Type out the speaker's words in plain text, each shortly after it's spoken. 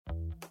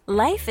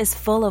Life is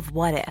full of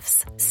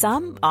what-ifs.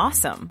 Some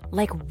awesome,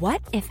 like what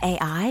if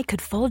AI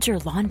could fold your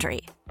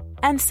laundry?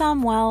 And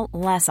some, well,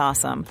 less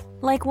awesome,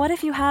 like what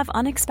if you have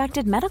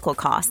unexpected medical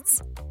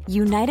costs?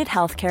 United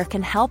Healthcare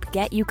can help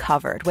get you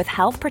covered with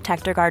Health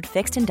Protector Guard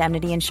fixed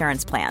indemnity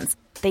insurance plans.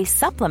 They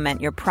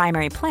supplement your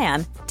primary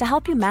plan to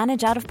help you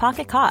manage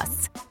out-of-pocket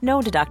costs.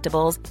 No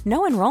deductibles,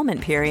 no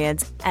enrollment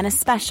periods, and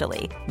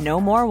especially no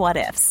more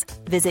what-ifs.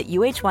 Visit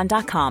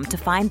uh1.com to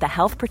find the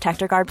Health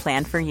Protector Guard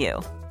plan for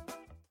you.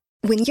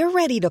 When you're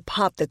ready to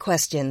pop the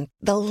question,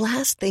 the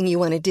last thing you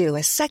want to do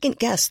is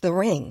second-guess the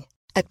ring.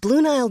 At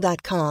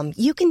BlueNile.com,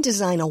 you can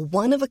design a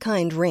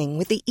one-of-a-kind ring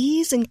with the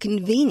ease and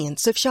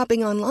convenience of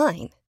shopping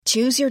online.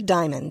 Choose your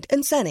diamond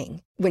and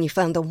setting. When you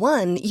find the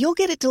one, you'll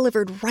get it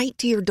delivered right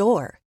to your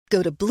door.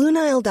 Go to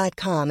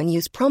BlueNile.com and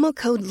use promo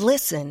code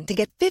LISTEN to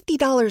get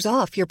 $50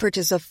 off your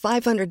purchase of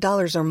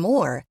 $500 or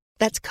more.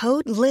 That's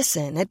code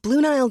LISTEN at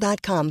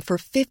BlueNile.com for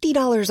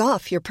 $50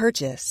 off your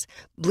purchase.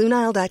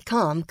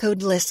 BlueNile.com,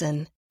 code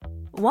LISTEN.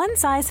 One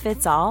size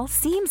fits all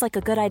seems like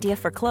a good idea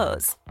for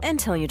clothes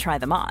until you try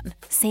them on.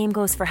 Same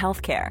goes for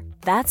healthcare.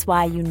 That's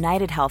why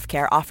United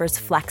Healthcare offers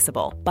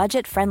flexible,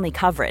 budget-friendly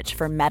coverage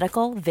for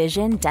medical,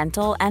 vision,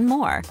 dental, and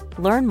more.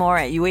 Learn more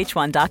at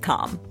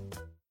uh1.com.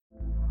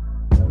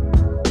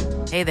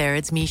 Hey there,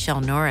 it's Michelle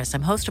Norris.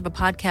 I'm host of a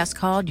podcast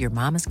called Your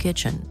Mama's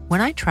Kitchen.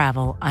 When I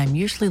travel, I'm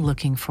usually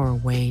looking for a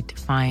way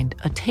to find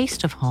a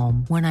taste of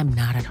home when I'm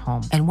not at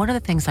home. And one of the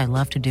things I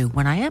love to do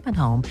when I am at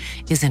home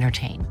is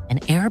entertain.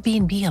 And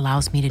Airbnb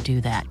allows me to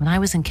do that. When I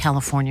was in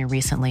California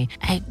recently,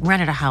 I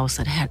rented a house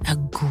that had a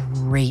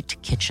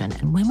great kitchen.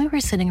 And when we were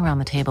sitting around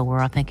the table,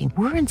 we're all thinking,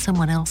 we're in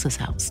someone else's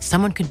house.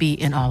 Someone could be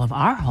in all of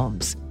our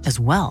homes as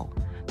well.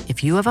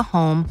 If you have a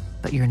home,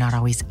 but you're not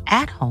always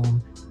at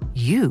home,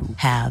 you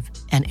have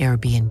an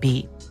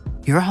Airbnb.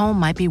 Your home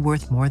might be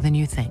worth more than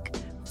you think.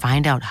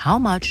 Find out how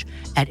much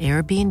at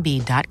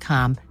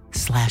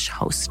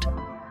airbnb.com/host.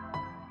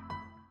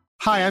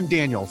 Hi, I'm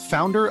Daniel,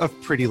 founder of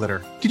Pretty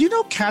Litter. Did you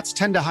know cats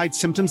tend to hide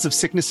symptoms of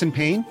sickness and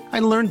pain? I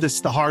learned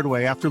this the hard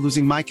way after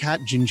losing my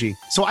cat, Gingy.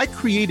 So I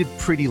created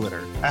Pretty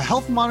Litter, a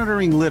health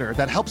monitoring litter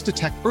that helps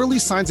detect early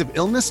signs of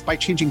illness by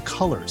changing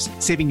colors,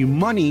 saving you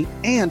money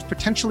and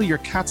potentially your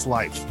cat's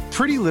life.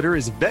 Pretty Litter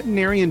is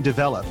veterinarian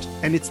developed,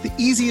 and it's the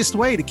easiest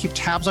way to keep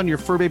tabs on your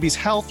fur baby's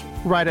health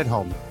right at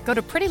home. Go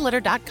to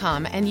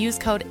prettylitter.com and use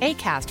code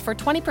ACAST for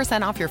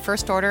 20% off your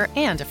first order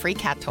and a free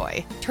cat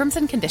toy. Terms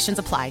and conditions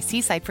apply.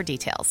 See site for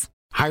details.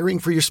 Hiring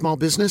for your small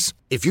business?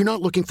 If you're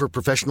not looking for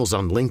professionals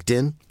on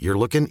LinkedIn, you're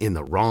looking in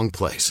the wrong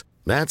place.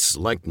 That's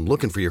like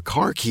looking for your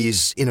car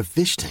keys in a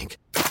fish tank.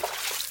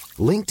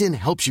 LinkedIn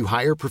helps you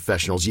hire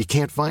professionals you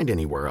can't find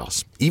anywhere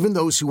else, even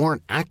those who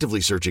aren't actively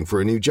searching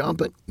for a new job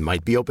but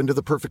might be open to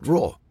the perfect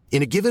role.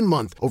 In a given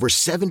month, over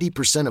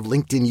 70% of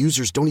LinkedIn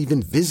users don't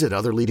even visit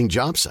other leading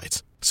job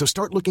sites. So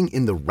start looking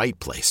in the right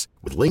place.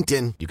 With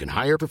LinkedIn, you can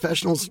hire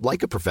professionals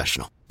like a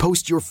professional.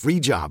 Post your free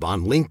job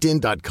on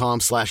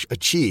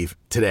linkedin.com/achieve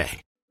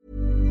today.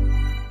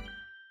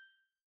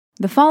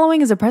 The following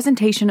is a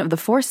presentation of the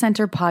Force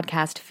Center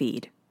podcast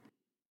feed.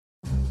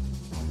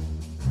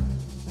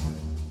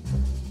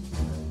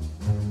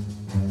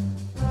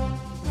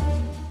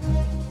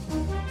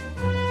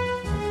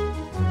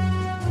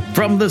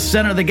 From the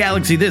center of the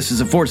galaxy, this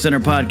is a Force Center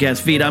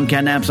podcast feed. I'm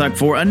Cat Knapsack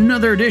for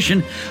another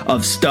edition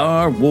of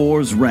Star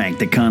Wars Ranked.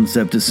 The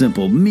concept is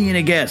simple. Me and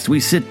a guest, we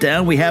sit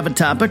down, we have a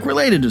topic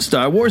related to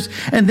Star Wars,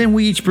 and then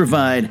we each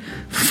provide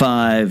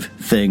 5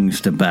 things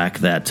to back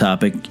that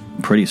topic.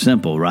 Pretty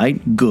simple,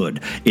 right?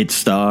 Good. It's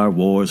Star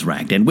Wars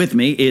Ranked. And with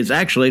me is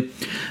actually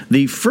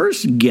the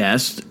first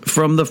guest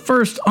from the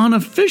first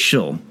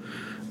unofficial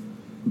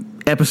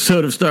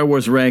episode of Star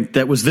Wars Ranked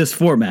that was this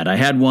format. I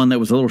had one that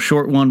was a little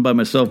short one by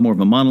myself, more of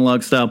a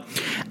monologue style.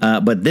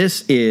 But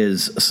this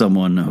is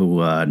someone who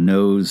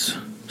knows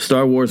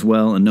Star Wars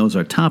well and knows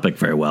our topic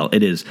very well.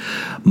 It is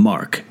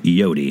Mark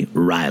Yodi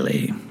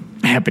Riley.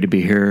 Happy to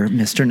be here,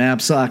 Mr.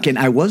 Knapsack. And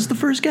I was the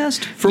first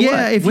guest? For what?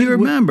 Yeah, if you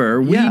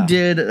remember, we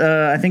did,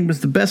 I think it was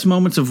the best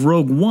moments of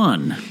Rogue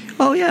One.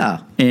 Oh, yeah.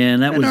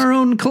 And that was in our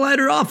own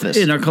Collider office.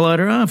 In our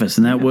Collider office.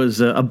 And that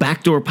was a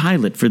backdoor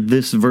pilot for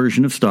this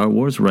version of Star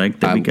Wars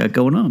Ranked that we got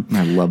going on.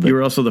 I love it. You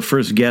were also the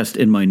first guest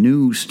in my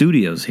new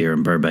studios here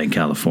in Burbank,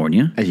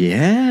 California.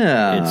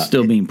 Yeah. It's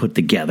still being put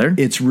together.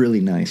 It's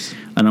really nice.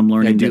 And I'm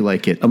learning I do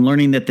like it. I'm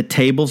learning that the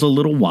table's a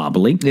little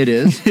wobbly. It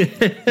is.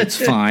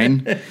 It's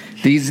fine.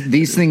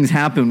 These things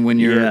happen when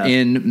you're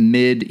in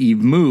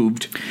you've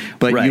moved,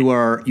 but right. you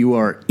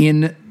are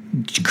in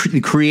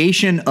the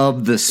creation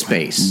of the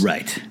space.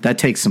 Right. That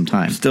takes some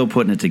time. Still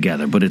putting it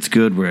together, but it's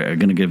good. We're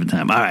going to give it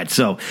time. All right,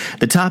 so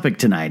the topic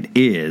tonight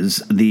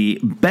is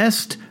the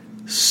best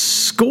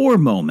score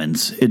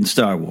moments in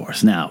Star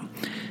Wars. Now,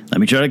 Let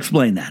me try to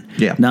explain that.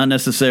 Yeah. Not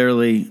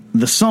necessarily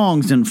the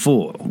songs in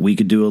full. We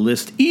could do a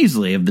list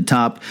easily of the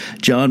top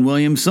John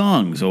Williams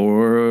songs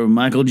or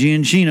Michael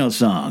Giacchino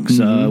songs.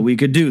 We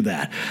could do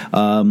that.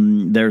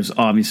 There's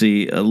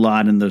obviously a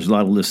lot, and there's a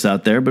lot of lists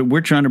out there, but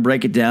we're trying to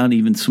break it down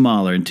even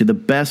smaller into the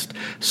best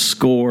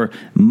score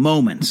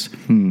moments.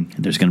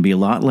 There's going to be a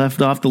lot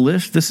left off the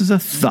list. This is a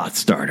thought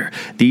starter.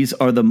 These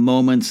are the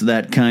moments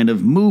that kind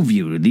of move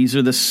you. These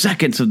are the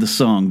seconds of the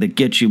song that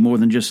get you more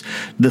than just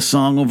the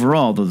song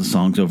overall, though the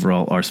songs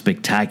overall are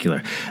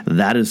spectacular.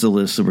 That is the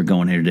list that we're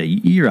going here today.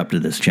 You're up to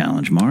this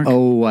challenge, Mark.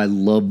 Oh, I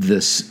love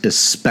this,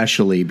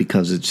 especially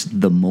because it's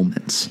the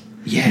moments.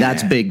 Yeah.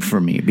 That's big for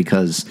me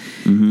because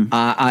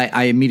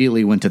I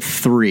immediately went to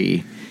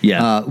 3,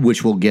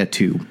 which we'll get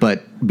to,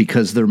 but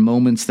because they're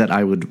moments that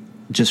I would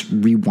just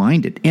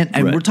rewind it.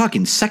 And we're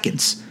talking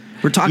seconds.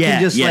 We're talking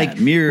like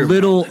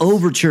little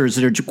overtures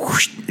that are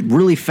just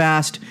really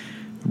fast,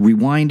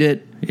 rewind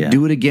it,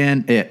 do it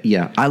again.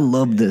 I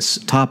love this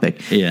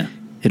topic. Yeah.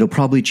 It'll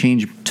probably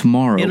change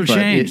tomorrow. It'll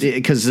change.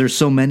 Because there's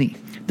so many.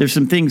 There's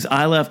some things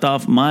I left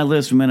off my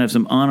list. We might have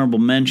some honorable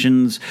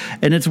mentions.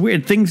 And it's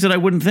weird. Things that I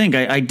wouldn't think.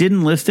 I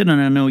didn't list it, and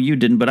I know you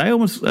didn't, but I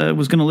almost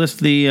was going to list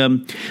the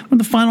one of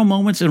the final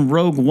moments in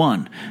Rogue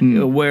One,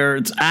 where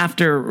it's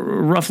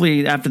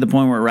roughly after the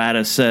point where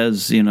Rada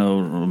says,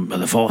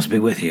 the Force be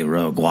with you,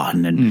 Rogue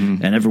One,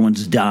 and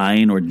everyone's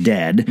dying or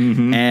dead.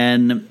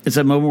 And it's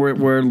a moment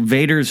where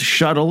Vader's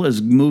shuttle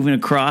is moving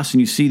across, and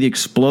you see the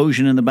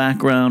explosion in the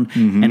background,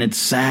 and it's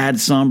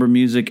sad, somber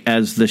music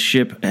as the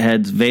ship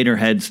Vader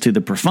heads to the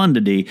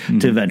profundity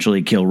to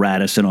eventually kill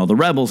Radis and all the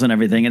rebels and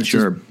everything. And it's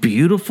just a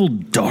beautiful,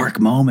 dark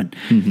moment.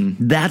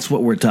 That's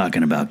what we're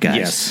talking about, guys.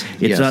 Yes.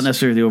 It's not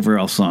necessarily the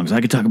overall songs. I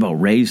could talk about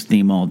Rey's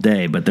theme all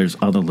day, but there's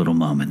other little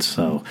moments.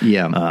 So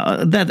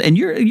and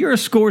you're a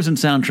scores and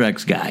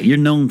soundtracks guy. You're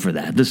known for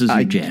that. This is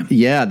your jam.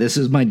 Yeah, this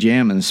is my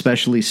jam, and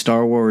especially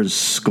Star Wars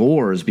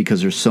scores,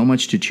 because there's so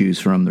much to choose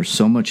from. There's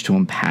so much to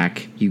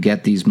unpack. You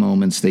get these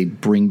moments. They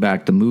bring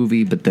back the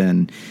movie, but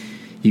then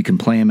you can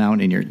play them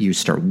out, and you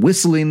start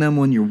whistling them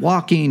when you're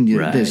walking.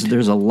 Right.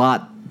 There's a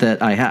lot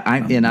that I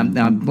have, and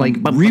I'm like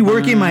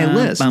reworking my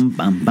list.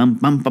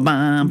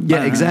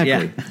 Yeah, exactly.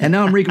 Yeah. And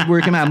now I'm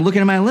reworking. I'm looking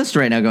at my list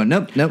right now, going,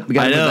 nope, we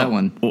got to do that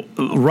one.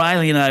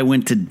 Riley and I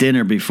went to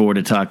dinner before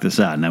to talk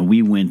this out. Now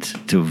we went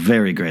to a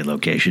very great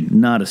location,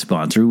 not a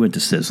sponsor. We went to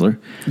Sizzler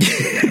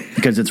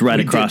because it's right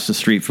across the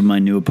street from my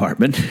new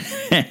apartment.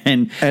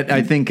 and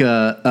I think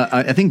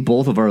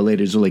both of our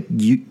ladies are like,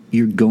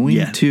 you're going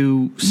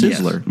to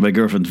Sizzler. Yes. My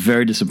girlfriend's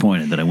very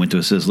disappointed that I went to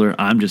a Sizzler.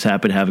 I'm just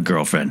happy to have a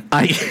girlfriend.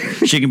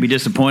 She can be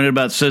disappointed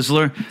about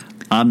Sizzler.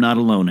 I'm not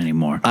alone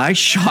anymore. I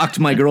shocked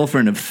my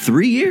girlfriend of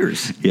 3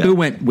 years who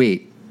went,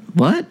 wait,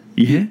 what?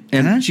 Yeah.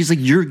 And she's like,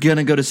 you're going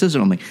to go to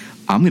Sizzler. I'm like,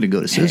 I'm going to go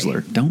to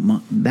Sizzler.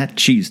 That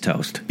cheese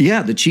toast.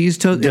 Yeah, the cheese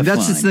toast.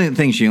 That's the thing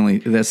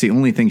that's the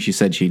only thing she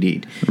said she'd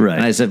eat. Right.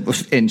 And I said,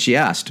 and she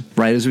asked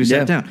right as we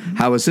sat down,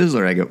 how was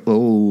Sizzler? I go,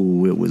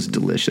 oh, it was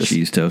delicious.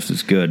 Cheese toast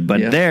is good.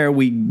 But there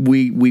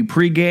we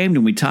pre-gamed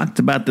and we talked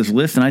about this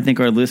list, and I think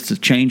our list has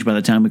changed by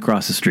the time we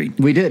cross the street.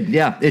 We did.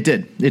 Yeah, it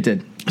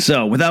did.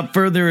 So without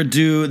further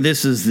ado,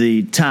 this is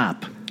the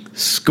top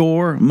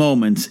score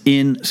moments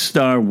in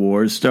Star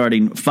Wars,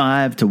 starting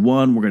 5 to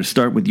 1. We're going to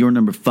start with your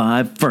number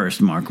 5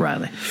 first, Mark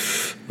Riley.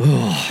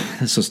 Oh,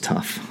 this was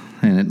tough.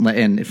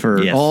 And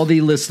for all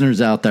the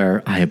listeners out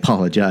there, I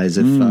apologize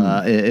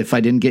if I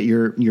didn't get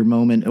your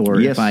moment,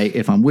 or if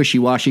I'm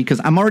wishy-washy, because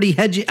I'm already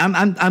hedging.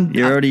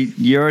 You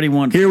already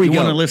want. Here we go.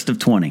 Want a list of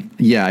 20?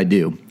 Yeah, I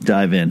do.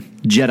 Dive in.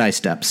 Jedi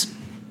steps.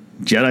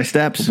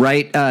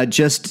 Right.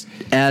 Just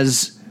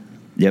as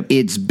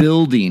it's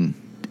building.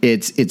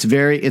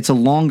 It's a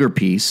longer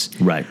piece.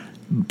 Right.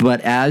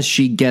 But as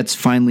she gets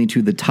finally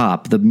to the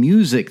top, the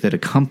music that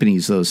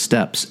accompanies those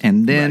steps,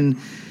 and then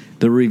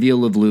the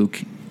reveal of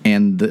Luke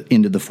and the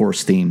Into the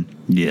Force theme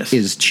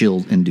is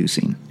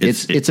chill-inducing.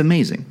 It's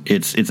amazing.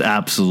 It's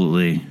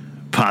absolutely,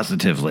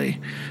 positively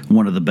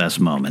one of the best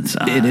moments.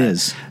 It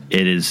is.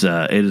 It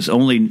is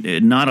only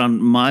not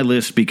on my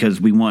list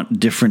because we want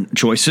different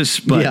choices,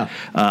 but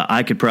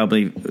I could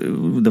probably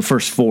the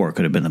first 4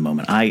 could have been the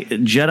moment.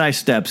 Jedi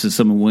Steps is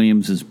some of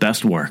Williams'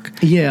 best work.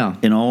 Yeah,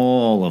 in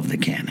all of the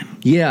canon.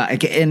 Yeah,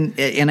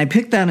 and I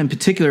picked that in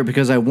particular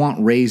because I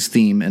want Rey's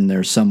theme in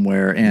there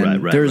somewhere,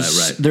 and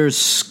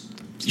there's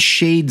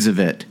shades of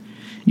it.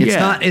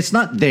 It's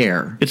not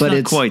there. It's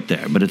not quite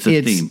there, but it's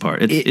a theme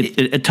part.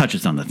 It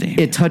touches on the theme.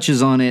 It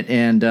touches on it,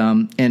 and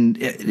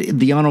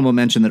the honorable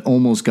mention that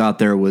almost got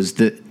there was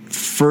the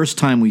first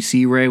time we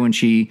see Rey when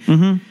she's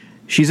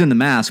in the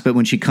mask, but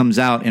when she comes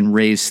out and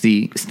Rey's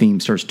theme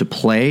starts to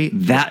play,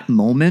 that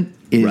moment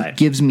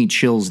gives me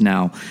chills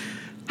now.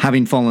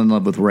 Having fallen in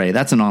love with Rey,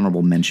 that's an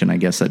honorable mention, I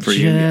guess. That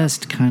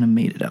just kind of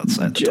made it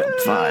outside the top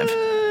 5.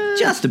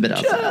 Just a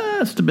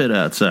bit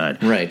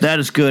outside. Right. That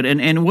is good.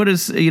 And what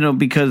is,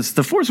 because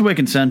the Force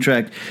Awakens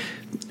soundtrack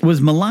was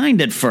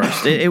maligned at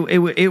first.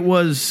 It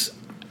was,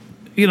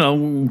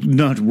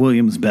 not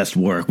Williams' best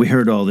work. We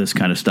heard all this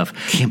kind of stuff.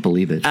 Can't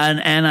believe it.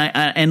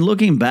 And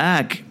looking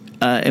back,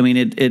 I mean,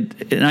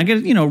 and I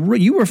guess,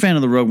 you were a fan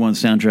of the Rogue One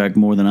soundtrack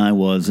more than I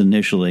was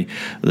initially,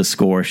 the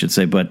score, I should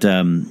say, but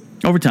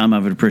over time, I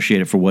would appreciate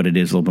it for what it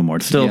is a little bit more.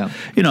 It's still,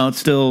 it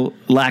still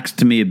lacks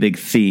to me a big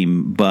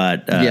theme,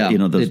 but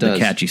the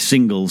catchy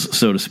singles,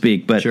 so to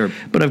speak. But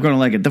but I've grown to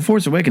like it. The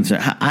Force Awakens,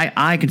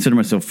 I consider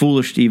myself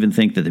foolish to even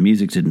think that the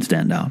music didn't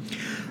stand out.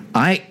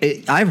 I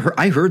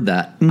heard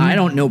that. Mm-hmm. I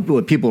don't know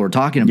what people were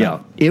talking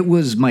about. Yeah. It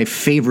was my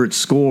favorite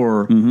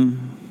score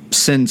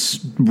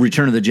since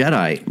Return of the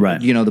Jedi. Right.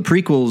 The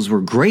prequels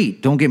were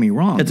great. Don't get me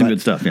wrong. It's some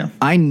good stuff. Yeah.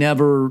 I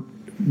never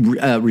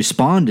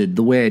responded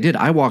the way I did.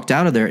 I walked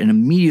out of there and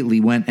immediately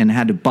went and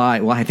had to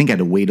buy. Well, I think I had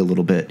to wait a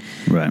little bit.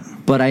 Right.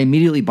 But I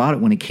immediately bought it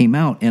when it came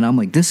out, and I'm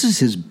like, this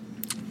is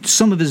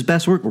some of his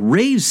best work.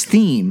 Ray's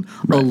theme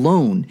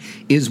alone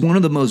is one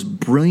of the most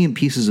brilliant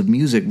pieces of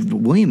music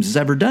Williams has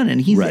ever done,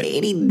 and he's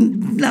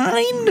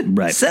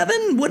 89,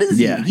 7. What is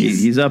he? Yeah,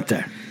 he's up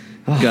there.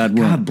 Oh,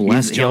 God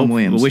bless John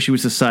Williams. I wish he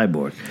was a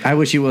cyborg. I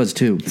wish he was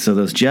too. So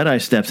those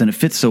Jedi steps, and it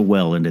fits so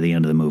well into the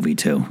end of the movie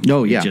too.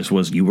 Oh yeah, it just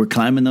was. You were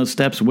climbing those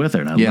steps with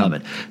her, and I love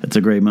it. It's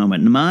a great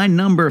moment. My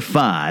number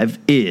 5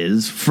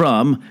 is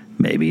from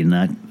maybe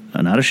not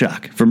a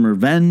shock, from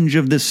Revenge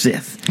of the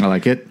Sith. I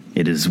like it.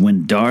 It is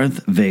when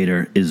Darth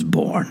Vader is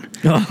born.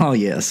 Oh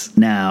yes.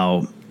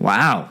 Now,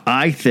 wow.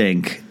 I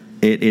think.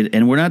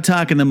 And we're not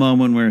talking the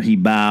moment where he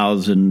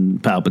bows and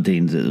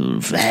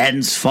Palpatine's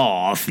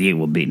henceforth he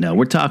will be. No,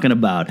 we're talking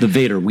about the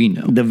Vader we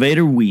know. The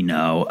Vader we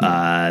know.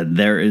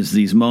 There is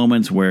these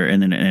moments where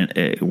and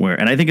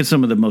I think it's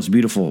some of the most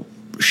beautiful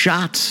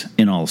shots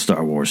in all of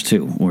Star Wars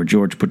too, where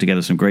George put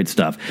together some great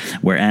stuff.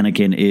 Where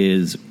Anakin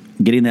is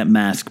getting that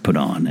mask put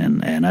on,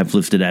 and I've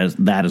listed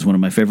that as one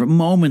of my favorite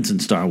moments in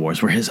Star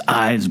Wars, where his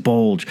eyes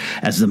bulge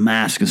as the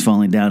mask is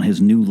falling down.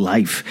 His new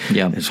life,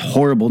 his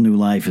horrible new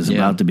life is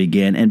about to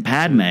begin, and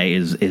Padme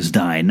is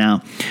dying.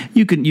 Now,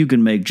 you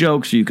can make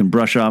jokes, or you can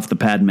brush off the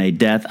Padme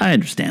death. I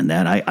understand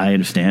that. I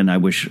understand. I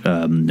wish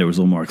there was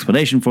a little more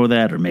explanation for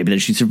that, or maybe that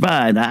she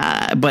survived.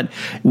 But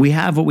we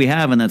have what we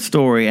have in that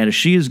story, and as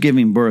she is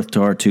giving birth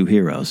to our two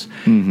heroes,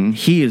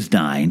 he is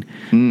dying.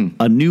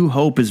 A new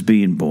hope is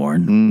being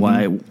born.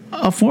 Why?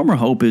 A former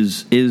hope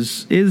is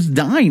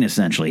dying,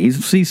 essentially.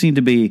 He's ceasing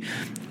to be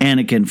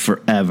Anakin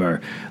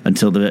forever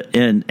until the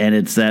end. And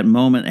it's that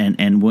moment,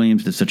 and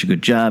Williams did such a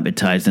good job. It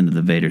ties into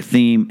the Vader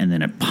theme, and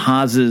then it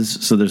pauses.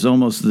 So there's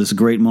almost this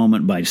great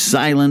moment by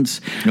silence.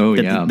 Oh,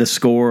 yeah. The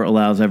score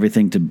allows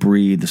everything to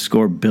breathe. The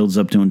score builds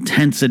up to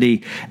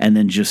intensity and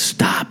then just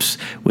stops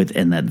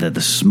and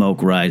the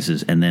smoke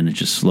rises, and then it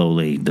just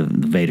slowly, the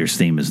Vader's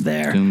theme is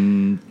there.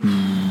 And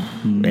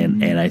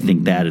I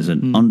think that is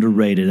an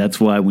underrated. That's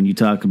why when you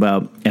talk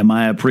about, am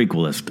I a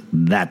prequelist?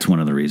 That's one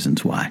of the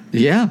reasons why.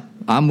 Yeah,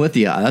 I'm with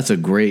you. That's a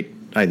great.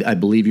 I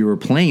believe you were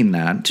playing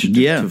that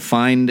to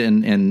find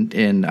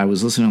and I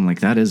was listening. I'm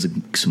like, that is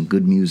some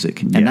good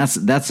music, and that's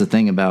the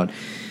thing about.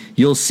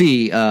 You'll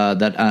see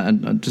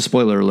that. Just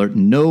spoiler alert: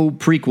 no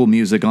prequel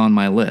music on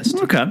my list.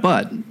 Okay,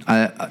 but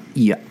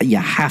you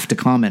have to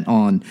comment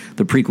on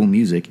the prequel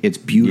music. It's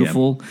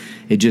beautiful. Yeah.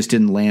 It just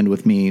didn't land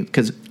with me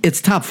because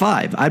it's top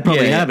 5. I'd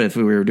probably have it if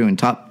we were doing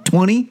top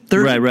 20,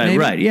 30.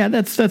 Right. Yeah,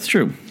 that's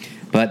true.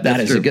 But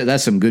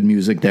that's some good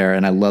music there,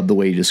 and I love the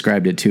way you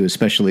described it too,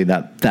 especially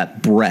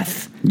that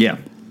breath. Yeah.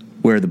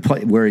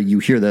 Where you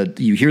hear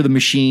the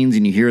machines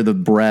and you hear the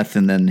breath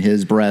and then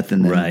his breath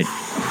and then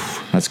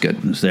that's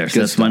good. It's there. So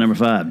that's my number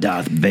 5.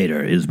 Darth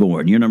Vader is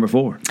born. Your number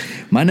 4.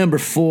 My number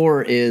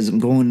 4 is I'm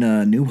going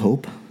New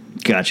Hope.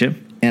 Gotcha.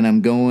 And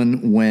I'm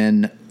going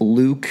when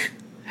Luke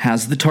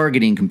has the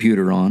targeting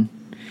computer on,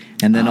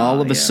 and then all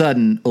of a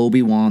sudden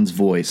Obi-Wan's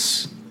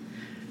voice.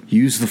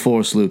 Use the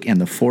Force, Luke,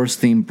 and the Force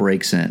theme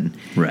breaks in.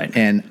 Right.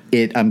 And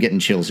I'm getting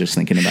chills just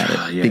thinking about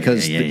it.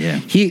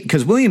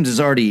 Because Williams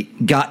has already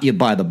got you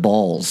by the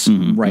balls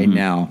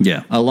now.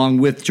 Yeah. Along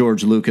with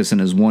George Lucas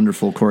and his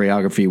wonderful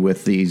choreography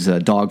with these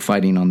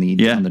dogfighting on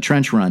the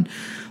trench run.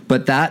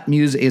 But that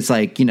music is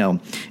like,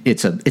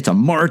 it's a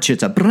march,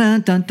 it's a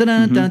dun, dun,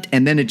 dun, dun,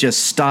 and then it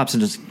just stops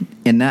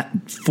and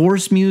that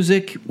Force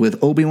music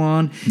with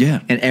Obi-Wan,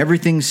 and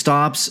everything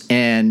stops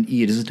and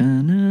you just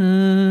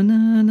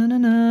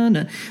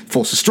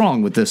Force is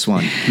strong with this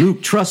one.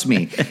 Luke, trust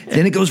me.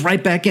 Then it goes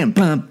right back in.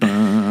 Bum,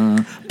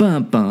 bum,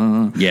 bum,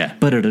 bum. Yeah.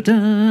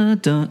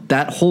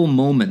 That whole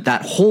moment,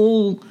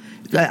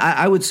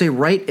 I would say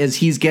right as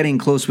he's getting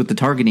close with the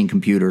targeting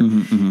computer,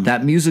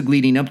 that music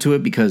leading up to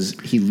it, because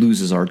he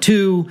loses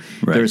R2.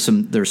 Right.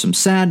 There's some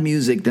sad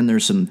music, then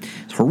there's some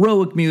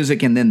heroic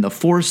music, and then the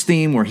Force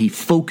theme where he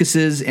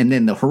focuses, and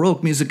then the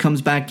heroic music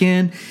comes back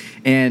in,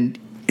 and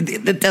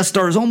the Death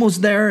Star is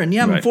almost there, and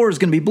Yavin 4 is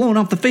going to be blown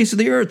off the face of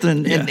the earth,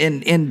 and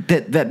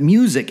that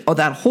music,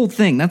 that whole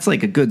thing, that's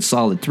like a good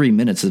solid 3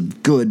 minutes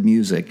of good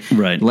music.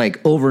 Right. Like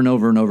over and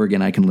over and over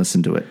again, I can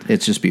listen to it.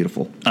 It's just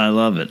beautiful. I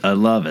love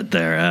it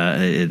there.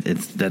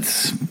 It's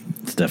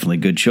definitely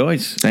a good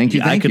choice. Thank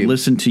you. I could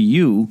listen to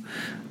you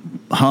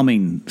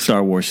humming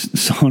Star Wars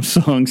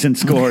songs and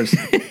scores.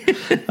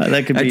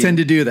 That could be, I tend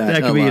to do that.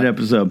 That could be an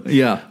episode.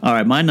 Yeah. All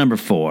right, my number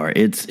 4.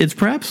 It's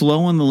perhaps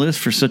low on the list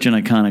for such an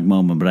iconic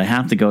moment, but I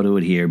have to go to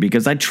it here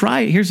because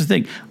here's the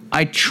thing.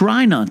 I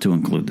try not to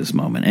include this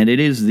moment, and it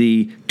is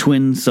the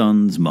twin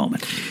suns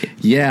moment.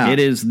 Yeah. It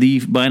is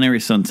the binary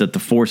sunset, the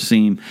fourth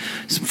theme.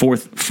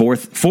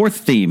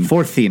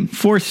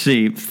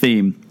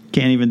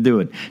 Can't even do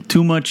it.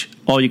 Too much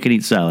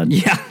all-you-can-eat salad.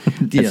 Yeah.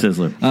 At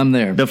Sizzler. I'm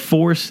there. The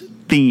Force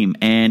theme,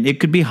 and it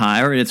could be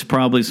higher. It's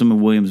probably some of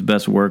Williams'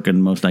 best work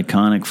and most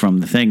iconic from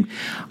the thing.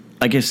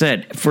 Like I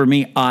said, for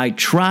me, I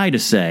try to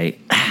say,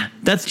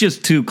 that's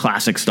just too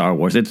classic Star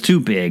Wars. It's too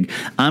big.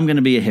 I'm going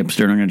to be a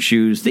hipster, and I'm going to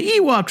choose the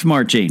Ewoks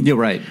marching. You're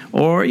right.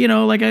 Or,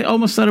 like I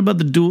almost thought about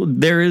the duel.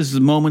 There is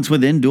moments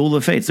within Duel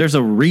of Fates. There's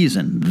a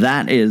reason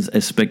that is a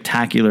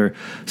spectacular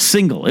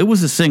single. It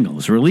was a single. It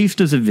was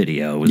released as a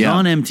video. It was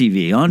on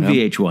MTV, on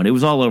VH1. It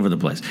was all over the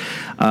place.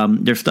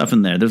 There's stuff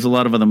in there. There's a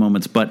lot of other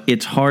moments, but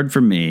it's hard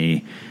for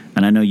me.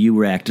 And I know you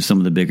react to some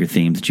of the bigger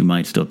themes that you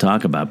might still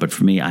talk about, but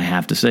for me, I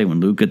have to say, when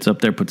Luke gets up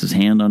there, puts his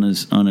hand on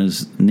his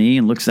knee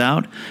and looks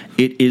out,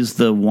 it is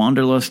the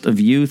wanderlust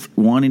of youth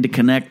wanting to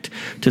connect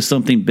to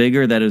something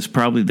bigger that is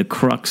probably the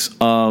crux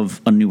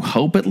of A New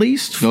Hope, at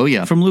least. Oh,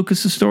 yeah. From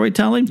Lucas's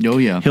storytelling. Oh,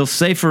 yeah. He'll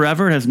say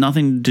forever. It has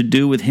nothing to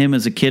do with him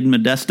as a kid in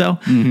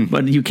Modesto,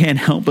 but you can't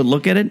help but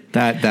look at it.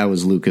 That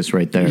was Lucas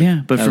right there.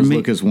 Yeah, but that for was me,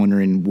 Lucas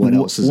wondering what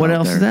else is what out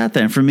else there. is that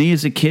then? For me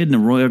as a kid in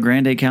Arroyo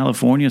Grande,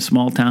 California, a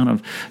small town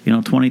of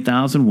 20,000,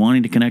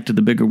 wanting to connect to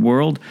the bigger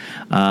world,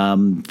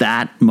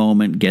 that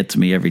moment gets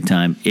me every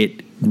time.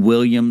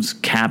 Williams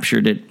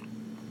captured it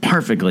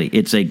perfectly.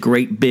 It's a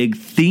great big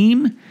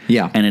theme,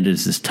 and it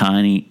is this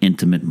tiny,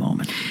 intimate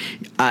moment.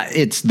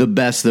 It's the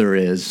best there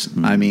is.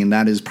 I mean,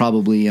 that is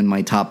probably in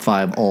my top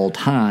 5 all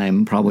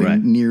time, probably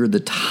near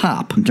the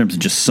top in terms of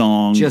just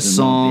songs,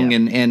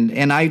 and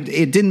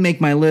it didn't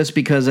make my list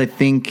because I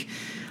think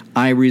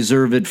I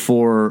reserve it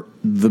for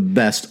the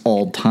best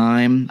all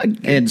time.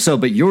 And so,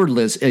 but your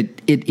list,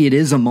 it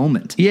is a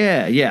moment.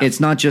 Yeah.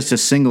 It's not just a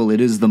single, it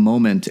is the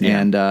moment.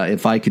 Yeah. And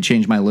if I could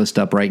change my list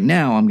up right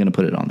now, I'm going to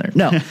put it on there.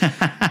 No,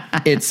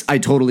 I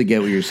totally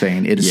get what you're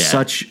saying. It is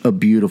such a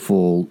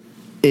beautiful...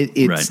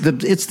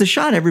 It's the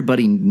shot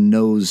everybody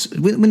knows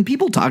when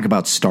people talk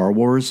about Star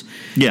Wars,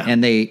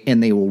 and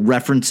they will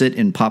reference it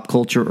in pop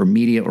culture or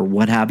media or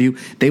what have you.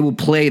 They will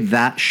play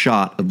that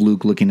shot of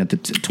Luke looking at the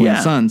twin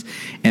suns,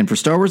 and for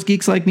Star Wars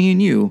geeks like me and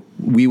you,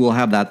 we will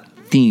have that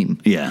theme.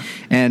 Yeah,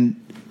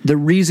 and the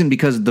reason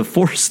because the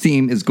Force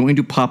theme is going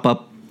to pop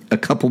up a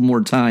couple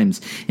more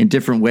times in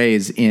different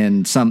ways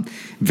in some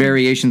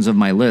variations of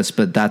my list,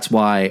 but that's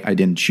why I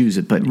didn't choose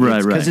it. But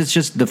because it's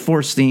just the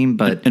Force theme.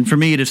 But and for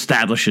me, it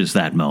establishes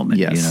that moment.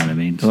 Yes. You know what I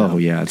mean? So,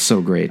 it's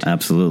so great.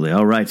 Absolutely.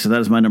 All right, so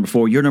that is my number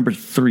 4. Your number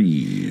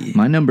 3.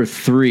 My number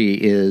 3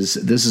 is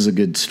this is a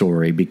good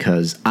story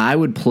because I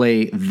would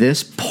play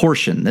this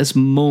portion, this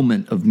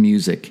moment of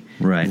music,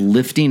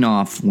 lifting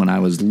off when I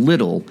was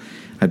little.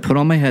 I'd put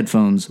on my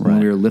headphones when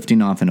we were lifting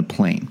off in a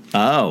plane.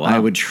 Oh, wow. I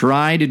would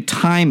try to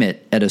time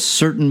it at a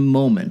certain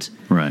moment.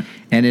 Right.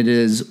 And it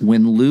is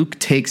when Luke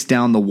takes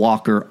down the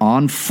walker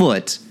on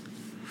foot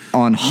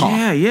on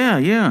Hoth.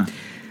 Yeah.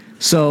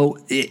 So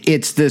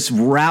it's this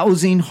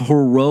rousing,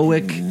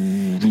 heroic,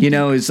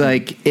 it's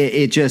like,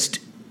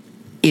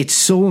 it's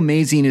so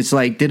amazing. It's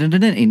like,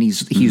 and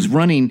he's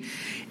running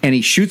and he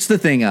shoots the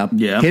thing up,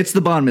 hits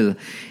the bottom of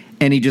it,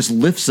 and he just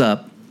lifts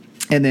up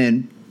and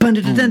then... And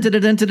he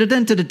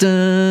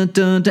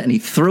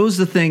throws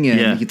the thing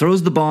in. He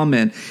throws the bomb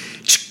in.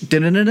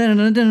 And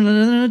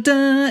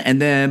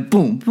then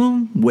boom,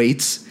 boom,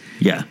 waits.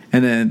 Yeah.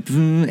 And then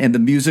and the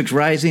music's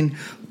rising.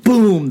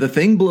 Boom, the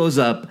thing blows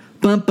up.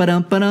 When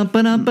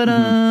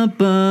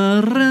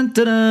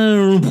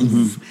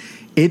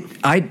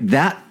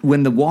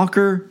the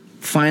walker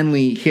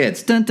finally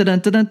hits,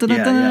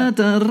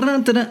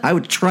 I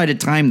would try to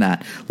time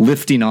that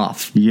lifting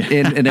off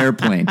in an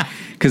airplane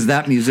because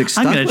that music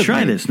stuck with me. I'm going to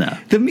try this now.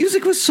 The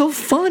music was so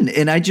fun,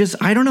 and I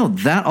don't know,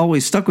 that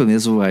always stuck with me.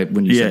 This is why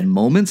when you said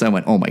moments, I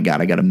went, oh my God,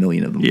 I got a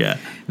million of them. Yeah.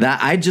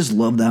 That I just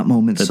love that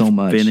moment so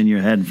much. It's been in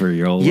your head for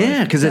your whole life.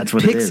 Yeah, because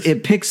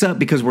it picks up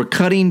because we're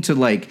cutting to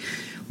like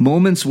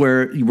moments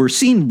where we're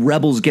seeing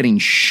rebels getting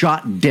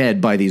shot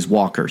dead by these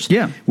walkers.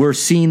 Yeah. We're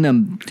seeing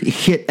them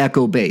hit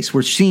Echo Base.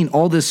 We're seeing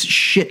all this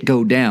shit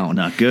go down.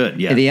 Not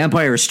good, yeah. And the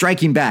Empire is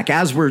striking back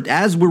as we're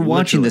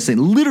watching this thing,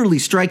 literally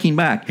striking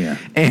back. Yeah.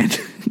 And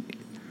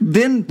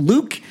then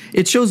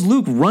it shows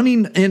Luke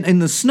running in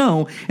the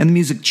snow, and the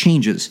music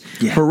changes.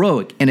 Yeah.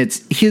 Heroic, and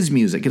it's his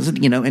music,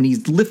 and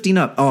he's lifting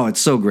up. Oh,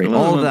 it's so great.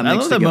 All of that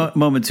makes together. I love that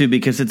moment, too,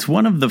 because it's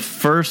one of the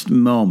first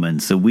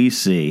moments that we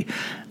see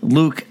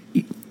Luke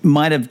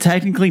might have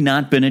technically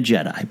not been a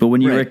Jedi, but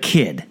when you were a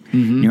kid,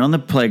 you're on the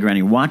playground,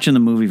 you're watching the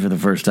movie for the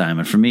first time,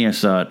 and for me, I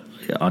saw it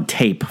on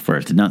tape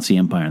first, did not see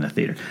Empire in the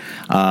theater.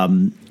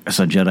 I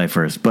saw Jedi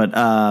first, but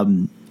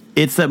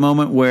it's that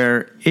moment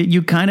where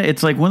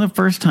it's like one of the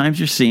first times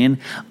you're seeing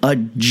a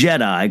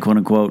Jedi, quote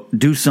unquote,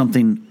 do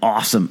something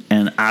awesome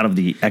and out of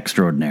the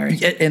extraordinary.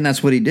 And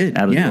that's what he did.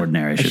 Out of the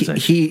ordinary, I should say.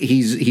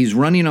 He's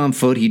running on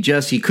foot. He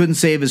couldn't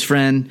save his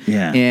friend.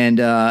 Yeah. And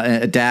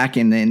Dak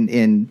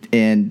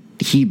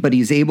but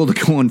he's able to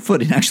go on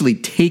foot and actually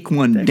take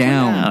one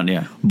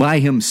down by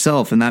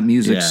himself. And that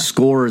music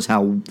scores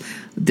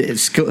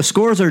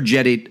scores are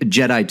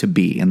Jedi to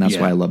be, and that's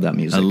why I love that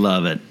music. I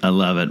love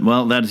it.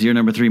 Well, that's your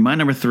number 3. My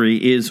number 3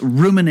 is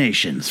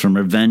Ruminations from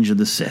Revenge of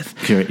the Sith.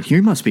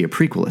 You must be a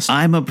prequelist.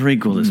 I'm a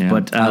prequelist,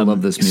 but I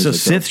love this music. So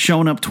Sith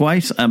showing up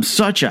twice. I'm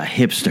such a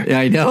hipster. Yeah,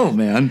 I know,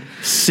 man.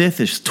 Sith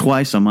is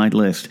twice on my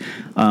list.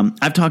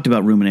 I've talked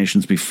about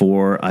Ruminations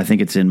before. I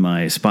think it's in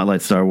my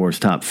Spotlight Star Wars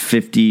top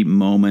 50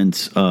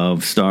 moments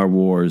of Star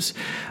Wars.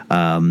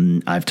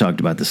 I've talked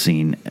about the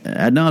scene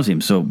ad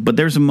nauseum. But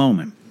there's a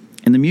moment.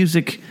 And the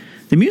music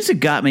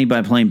got me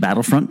by playing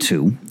Battlefront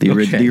 2,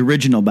 the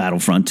original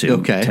Battlefront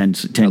 2, 10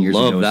 years ago.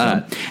 I love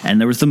that. And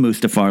there was the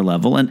Mustafar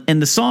level, and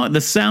the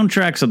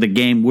soundtracks of the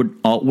game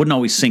wouldn't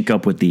always sync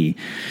up with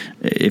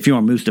if you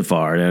want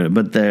Mustafar,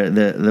 but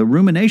the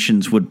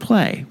Ruminations would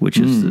play, which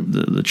is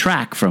the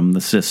track from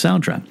the Sith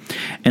soundtrack.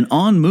 And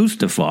on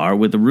Mustafar,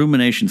 with the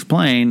Ruminations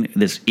playing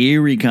this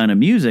eerie kind of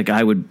music,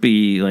 I would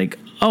be like,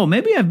 oh,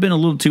 maybe I've been a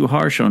little too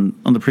harsh on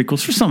the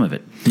prequels for some of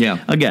it.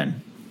 Yeah.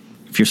 Again,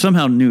 if you're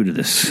somehow new to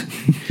this,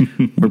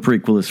 we're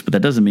prequelists, but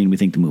that doesn't mean we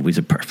think the movies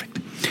are perfect.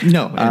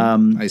 No,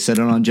 I said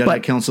it on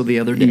Jedi Council the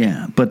other day.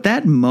 Yeah, but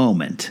that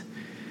moment,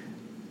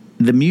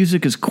 the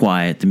music is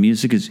quiet, the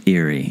music is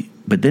eerie,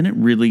 but then it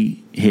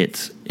really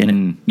hits.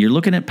 And you're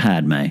looking at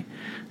Padme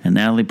and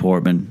Natalie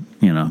Portman,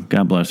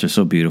 God bless her,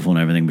 so beautiful and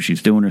everything, but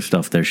she's doing her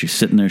stuff there. She's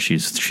sitting there,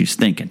 she's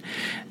thinking.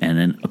 And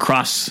then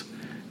across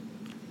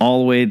all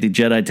the way to the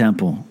Jedi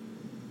Temple,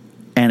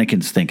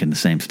 Anakin's thinking the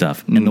same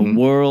stuff. In the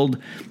world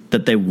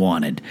that they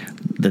wanted,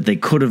 that they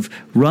could have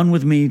run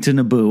with me to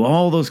Naboo,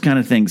 all those kind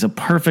of things, a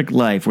perfect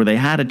life where they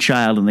had a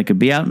child and they could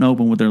be out and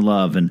open with their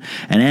love, and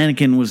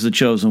Anakin was the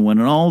chosen one,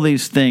 and all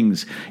these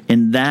things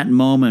in that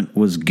moment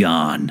was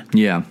gone.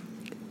 Yeah.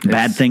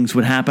 Bad things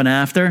would happen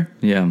after.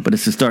 Yeah. But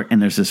it's the start, and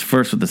there's this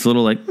first with this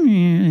little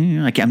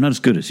I'm not as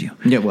good as you.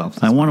 Yeah, well.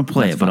 I want to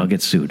play it, but I'll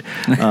get sued.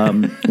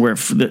 Where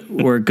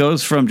it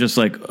goes from just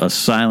like a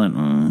silent,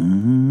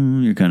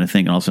 you're kind of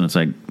thinking, all of a sudden it's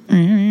like,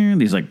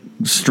 these like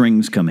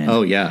strings come in.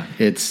 Oh, yeah.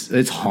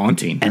 It's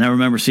haunting. And I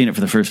remember seeing it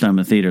for the first time in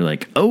the theater,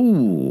 like, I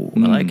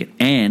like it.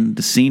 And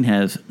the scene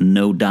has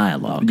no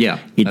dialogue. Yeah.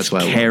 It's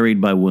carried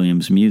by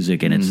Williams'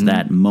 music, and it's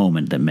that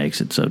moment that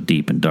makes it so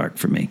deep and dark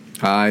for me.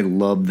 I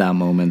love that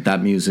moment.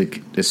 That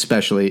music,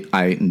 especially,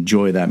 I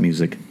enjoy that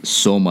music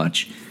so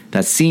much.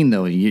 That scene,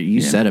 though, you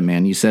said it,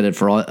 man. You said it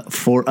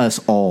for us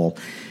all.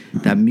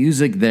 That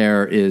music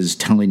there is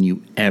telling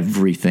you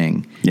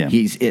everything. Yeah.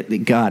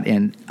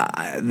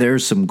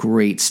 There's some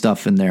great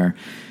stuff in there.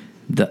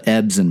 The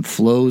ebbs and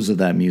flows of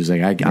that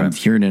music. I'm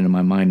hearing it in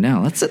my mind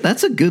now.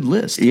 That's a good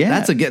list. Yeah.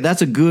 That's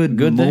a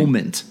good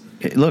moment.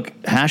 Thing. Look,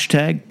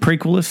 hashtag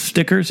prequelist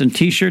stickers and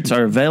T-shirts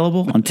are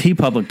available on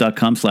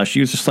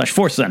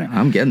tpublic.com/user/forcecenter.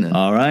 I'm getting it.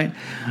 All right.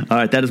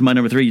 That is my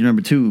number 3. Your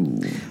number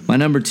 2. My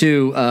number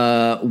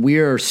 2. We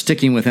are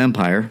sticking with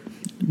Empire.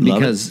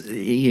 Because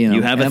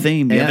you have a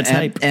theme, you have a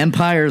type.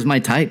 Empire is my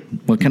type.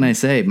 What can I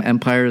say?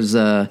 Empire's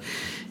it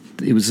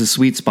was a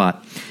sweet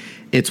spot.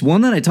 It's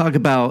one that I talk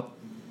about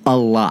a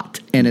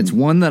lot, and it's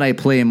one that I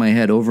play in my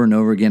head over and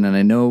over again. And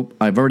I know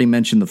I've already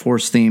mentioned the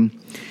Force theme,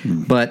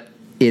 but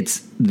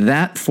it's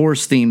that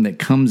Force theme that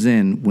comes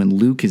in when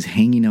Luke is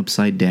hanging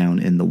upside down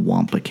in the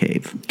Wampa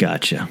cave.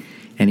 Gotcha.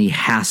 And he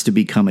has to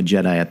become a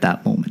Jedi at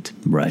that moment.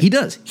 Right. He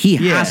does. He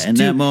has in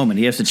to that moment.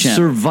 He has to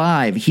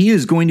survive. He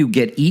is going to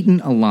get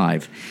eaten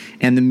alive.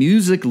 And the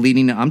music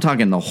leading, I'm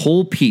talking the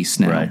whole piece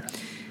now. Right.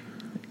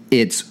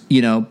 It's,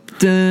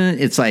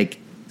 it's like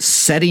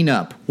setting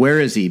up. Where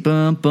is he?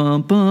 Bum,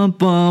 bum, bum,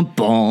 bum,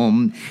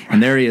 bum.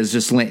 And there he is,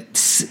 just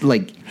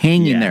like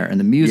hanging there. And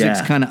the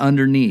music's kind of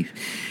underneath.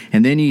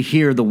 And then you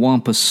hear the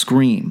Wampa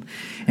scream,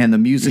 and the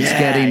music's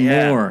getting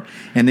more.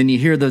 And then you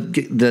hear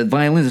the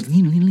violins.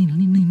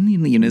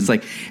 It's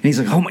like, and he's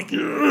like, oh my,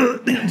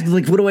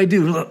 like, what do I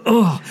do?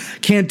 Oh,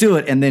 can't do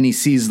it. And then he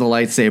sees the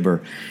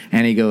lightsaber,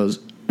 and he goes,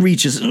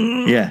 reaches,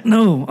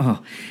 no.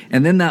 Oh.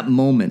 And then that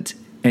moment,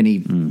 and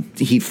he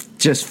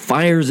just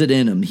fires it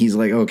in him. He's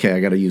like, okay,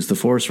 I got to use the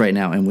Force right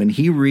now. And when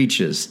he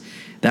reaches,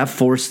 that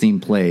Force theme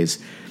plays.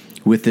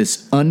 With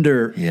this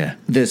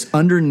this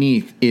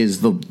underneath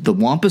is the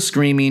Wampa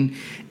screaming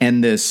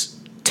and this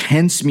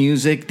tense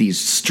music, these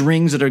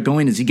strings that are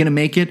going. Is he going to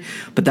make it?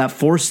 But that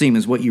Force theme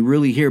is what you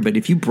really hear. But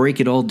if you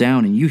break it all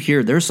down and you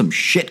hear there's some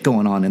shit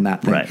going on in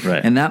that thing.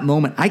 Right. And that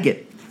moment, I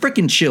get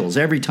freaking chills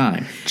every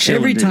time.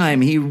 Every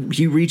time he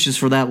reaches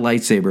for that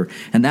lightsaber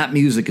and that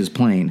music is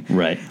playing.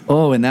 Right.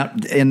 Oh, and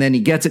then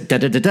he gets it. Da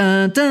da da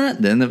da da.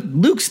 Then the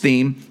Luke's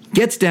theme.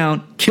 Gets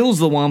down, kills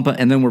the Wampa,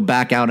 and then we're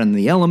back out in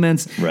the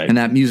elements. Right. And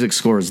that music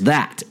scores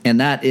that,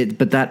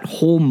 but that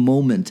whole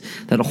moment,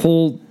 that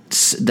whole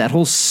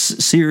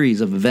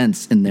series of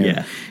events in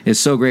there is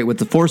so great. With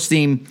the Force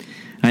theme,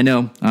 I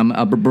know. I'm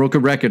a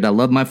broken record. I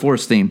love my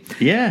Force theme.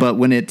 Yeah. But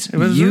when it's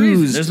There's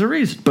used... There's a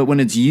reason. But when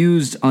it's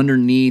used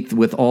underneath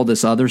with all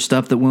this other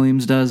stuff that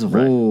Williams does,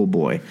 oh,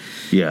 boy.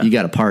 Yeah. You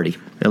got to party.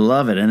 I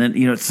love it. And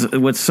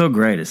then, what's so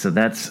great is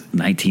that's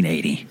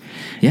 1980.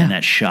 Yeah. And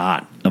that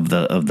shot of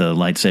the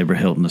lightsaber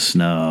hilt in the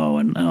snow.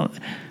 And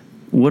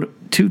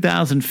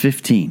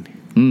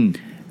 2015,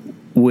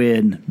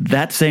 when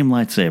that same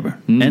lightsaber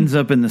ends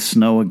up in the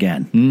snow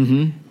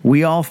again,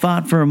 we all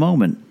thought for a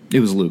moment it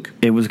was Luke.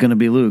 It was going to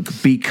be Luke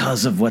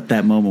because of what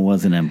that moment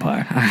was in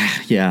Empire.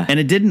 Yeah. And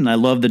it didn't. I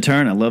love the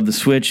turn. I love the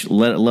switch.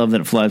 Love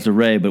that it flies to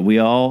Rey. But we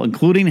all,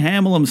 including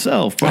Hamill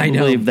himself, probably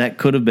believe that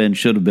could have been,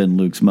 should have been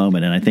Luke's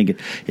moment. And I think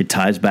it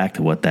ties back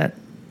to what that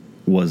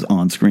was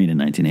on screen in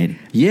 1980.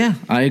 Yeah,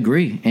 I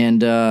agree.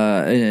 And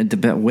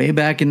way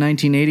back in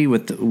 1980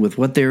 with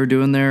what they were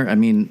doing there, I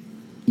mean,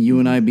 you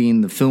and I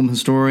being the film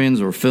historians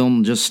or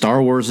just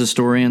Star Wars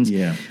historians,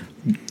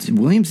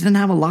 Williams didn't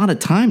have a lot of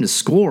time to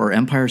score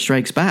Empire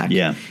Strikes Back.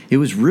 Yeah. It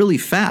was really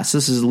fast.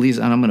 This is at least,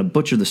 and I'm going to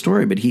butcher the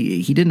story, but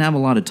he didn't have a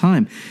lot of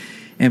time.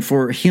 And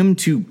for him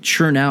to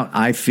churn out,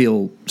 I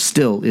feel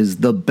still is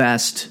the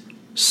best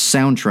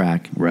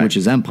soundtrack, which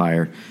is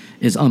Empire,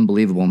 is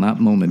unbelievable. And that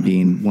moment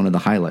being one of the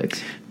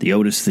highlights. The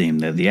Otis theme,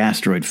 the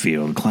asteroid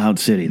field, Cloud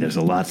City, there's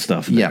a lot of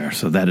stuff there. Yeah.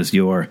 So that is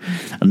your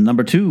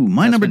number two.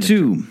 My number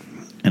two,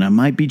 and I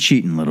might be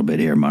cheating a little bit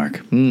here,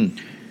 Mark.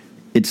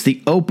 It's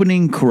the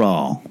opening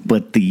crawl,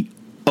 but the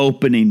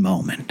opening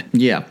moment.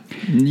 Yeah,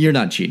 you're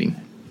not cheating.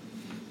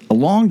 A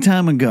long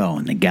time ago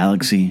in the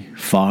galaxy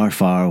far,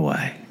 far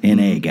away,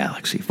 in a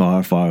galaxy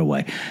far, far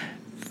away,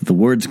 the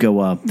words go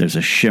up, there's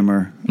a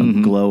shimmer,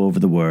 a glow over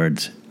the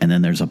words, and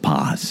then there's a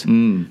pause.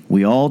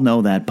 We all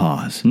know that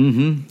pause.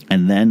 And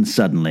then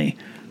suddenly...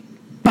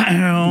 it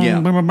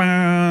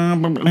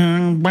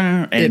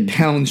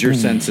pounds your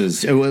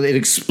senses. It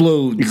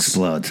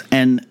explodes.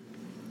 And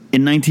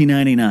in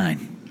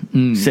 1999...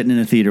 sitting in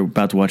a theater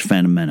about to watch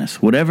Phantom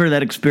Menace. Whatever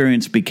that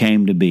experience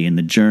became to be in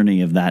the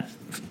journey of that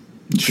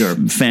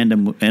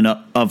fandom and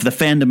of the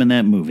fandom in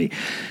that movie,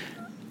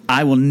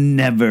 I will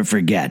never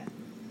forget.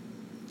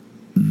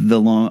 A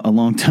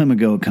long time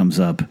ago it comes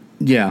up.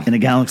 Yeah. In a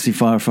galaxy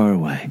far, far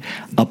away.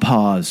 A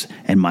pause,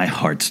 and my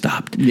heart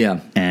stopped.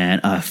 Yeah.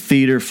 And a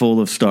theater full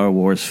of Star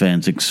Wars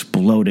fans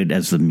exploded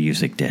as the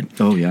music did.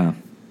 Oh, yeah.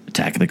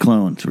 Attack of the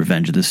Clones,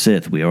 Revenge of the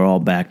Sith. We are all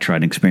back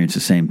trying to experience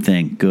the same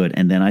thing. Good.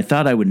 And then I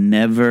thought I would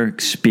never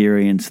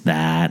experience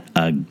that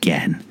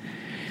again.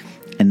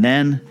 And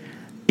then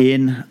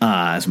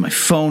as my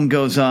phone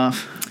goes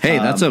off. Hey,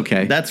 that's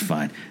okay. That's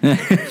fine.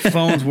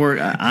 Phones work.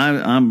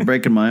 I'm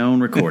breaking my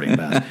own recording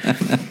back.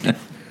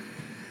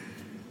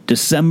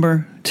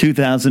 December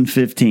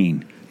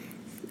 2015.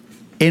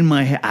 In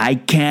my head, I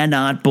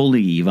cannot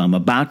believe I'm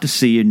about to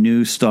see a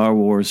new Star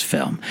Wars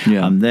film.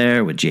 Yeah. I'm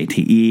there with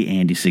JTE,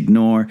 Andy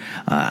Signore,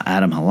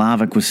 Adam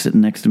Halavic was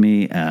sitting next to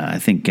me. I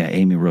think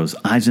Amy Rose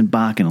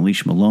Eisenbach and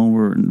Alicia Malone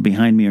were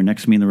behind me or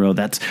next to me in the row.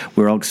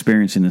 We're all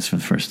experiencing this for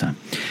the first time.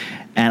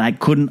 And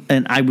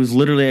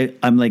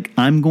I'm like,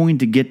 I'm going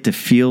to get to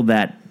feel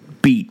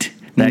that beat,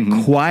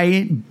 that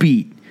quiet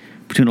beat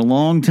between a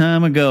long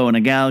time ago in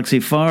a galaxy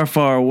far,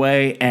 far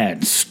away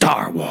and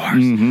Star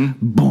Wars.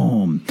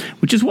 Boom.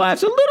 Which is why I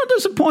was a little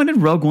disappointed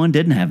Rogue One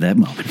didn't have that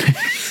moment.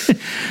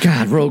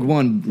 God, Rogue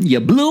One, you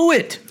blew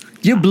it.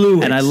 You blew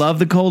it. And I love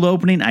the cold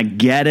opening. I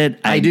get it.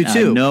 I do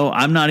too. No,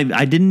 I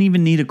didn't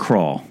even need a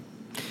crawl.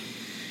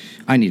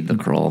 I needed the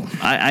crawl.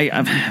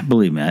 I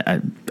believe me. All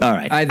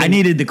right. I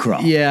needed the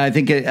crawl. Yeah, I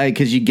think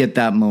because you get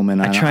that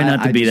moment. I try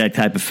not to be that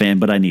type of fan,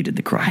 but I needed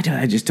the crawl.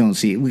 I just don't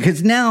see it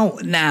because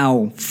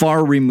now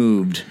far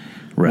removed.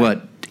 Right.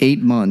 What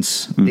 8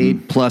 months,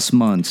 8+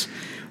 months.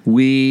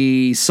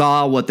 We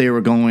saw what they were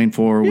going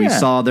for. Yeah. We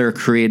saw their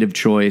creative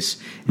choice,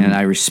 and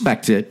I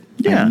respect it.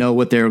 Yeah. I know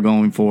what they were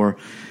going for.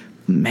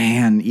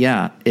 Man,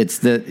 yeah, it's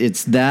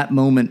that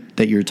moment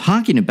that you're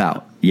talking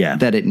about. Yeah,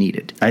 that it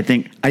needed. I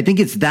think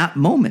it's that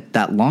moment,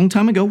 that long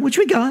time ago, which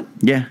we got.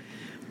 Yeah,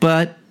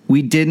 but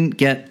we didn't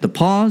get the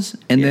pause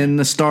and then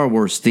the Star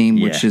Wars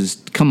theme, which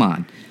is come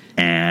on.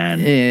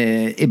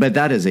 And but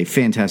that is a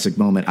fantastic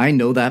moment. I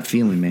know that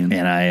feeling, man.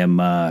 And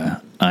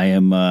I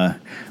am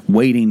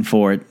waiting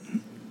for it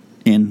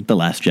in The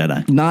Last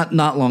Jedi. Not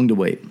long to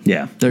wait.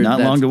 Yeah, not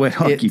long to wait.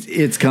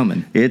 It's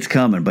coming. It's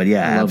coming. But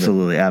yeah,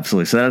 absolutely.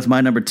 So that is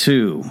my number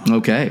 2.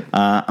 Okay.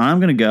 I'm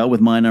going to go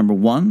with my number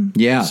 1.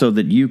 Yeah. So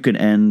that you can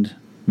end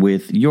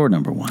with your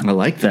number 1. I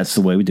like that. That's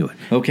the way we do it.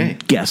 Okay.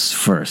 Guess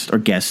first or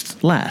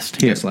guess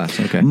last. Here. Guess last.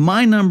 Okay.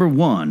 My number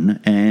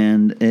 1,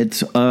 and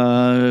it's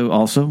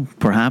also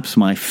perhaps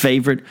my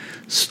favorite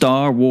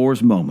Star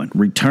Wars moment: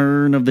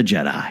 Return of the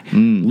Jedi.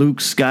 Luke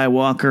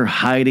Skywalker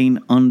hiding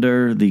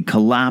under the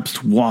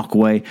collapsed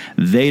walkway.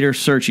 Vader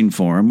searching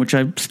for him, which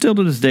I'm still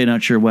to this day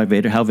not sure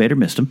how Vader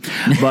missed him,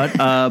 but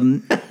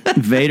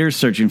Vader's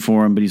searching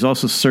for him. But he's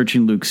also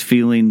searching Luke's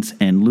feelings,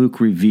 and Luke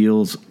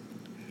reveals,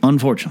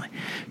 unfortunately,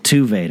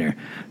 to Vader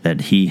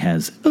that he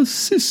has a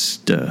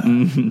sister,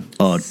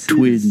 a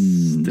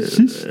twin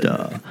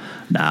sister.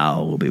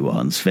 Now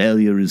Obi-Wan's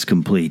failure is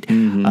complete.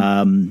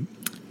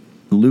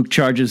 Luke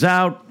charges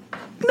out.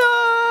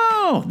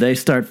 No! They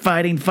start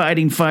fighting,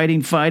 and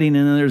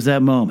then there's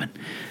that moment.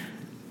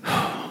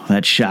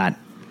 That shot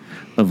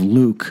of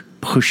Luke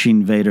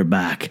pushing Vader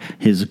back,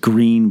 his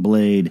green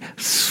blade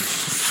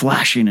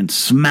flashing and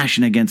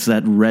smashing against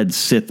that red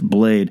Sith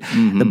blade,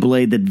 the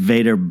blade that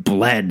Vader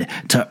bled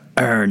to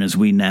earn, as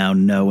we now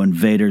know, and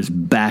Vader's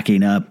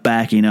backing up.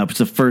 It's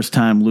the first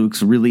time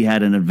Luke's really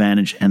had an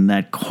advantage, and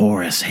that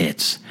chorus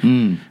hits.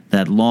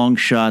 That long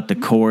shot, the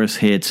chorus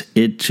hits.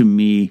 It, to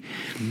me,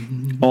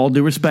 all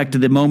due respect to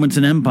the moments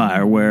in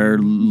Empire where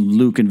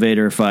Luke and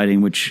Vader are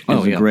fighting, which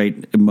is a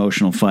great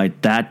emotional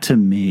fight. That, to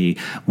me,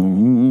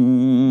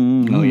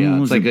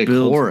 it's like a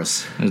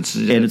chorus. It's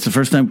the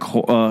first time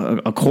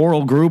a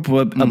choral group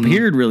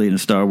appeared really in a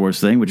Star Wars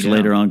thing, which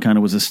later on kind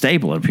of was a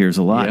staple. It appears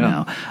a lot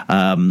now,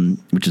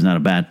 which is not a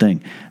bad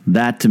thing.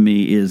 That, to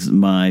me, is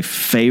my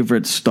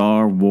favorite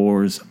Star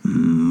Wars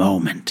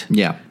moment.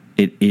 Yeah.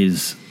 It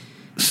is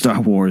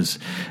Star Wars.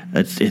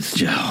 It's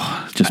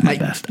just my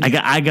best.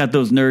 I got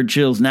those nerd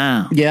chills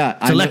now. Yeah.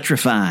 It's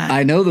electrifying.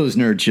 I know those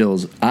nerd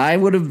chills. I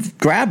would have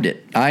grabbed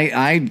it.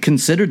 I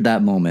considered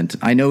that moment.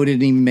 I know it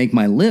didn't even make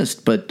my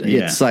list, but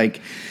it's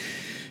like,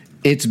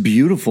 it's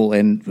beautiful.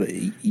 And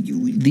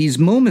these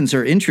moments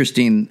are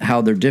interesting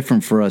how they're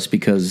different for us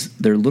because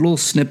they're little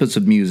snippets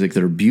of music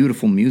that are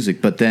beautiful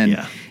music. But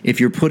then if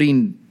you're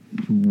putting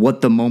what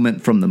the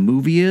moment from the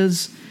movie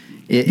is,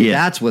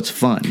 that's what's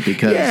fun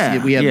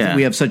because we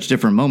have such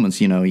different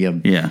moments. You know,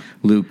 you have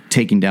Luke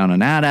taking down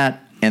an AT-AT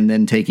and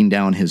then taking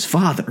down his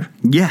father.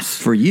 Yes,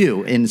 for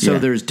you, and so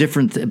there's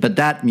different. But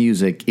that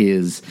music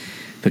is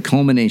the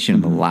culmination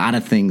of a lot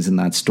of things in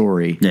that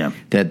story. Yeah,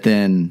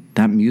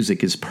 that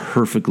music is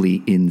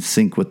perfectly in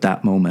sync with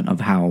that moment of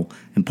how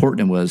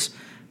important it was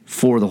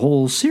for the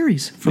whole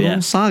series, for the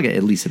whole saga,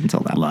 at least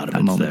until that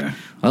moment. There.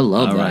 I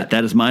love that. All right,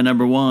 that is my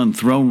number one.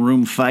 Throne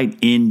room fight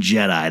in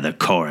Jedi. The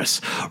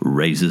chorus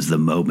raises the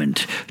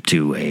moment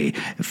to a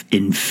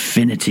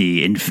infinite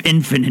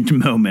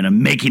moment of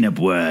making up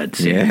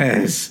words.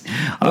 Yes.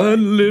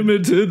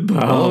 Unlimited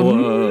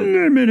power.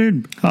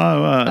 Unlimited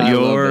power.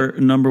 Your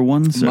number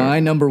one, sir? My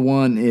number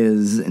one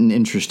is an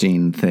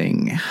interesting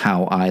thing,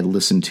 how I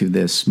listen to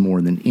this more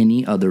than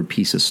any other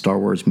piece of Star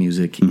Wars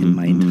music in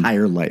my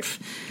entire life.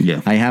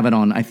 Yeah. I have it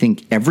on, I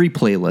think, every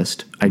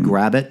playlist. I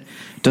grab it.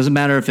 Doesn't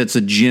matter if it's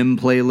a gym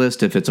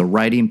playlist, if it's a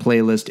writing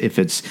playlist, if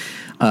it's,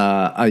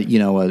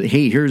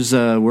 hey, here's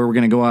where we're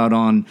going to go out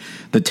on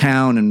the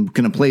town and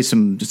going to play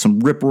some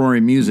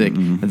rip-roaring music.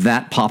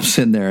 That pops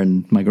in there,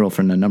 and my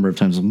girlfriend a number of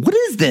times, what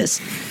is this?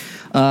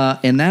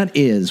 And that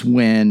is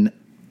when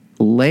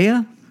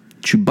Leia,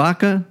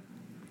 Chewbacca,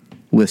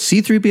 with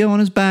C-3PO on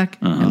his back,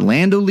 and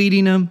Lando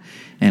leading him,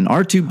 and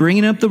R2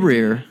 bringing up the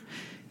rear,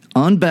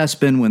 on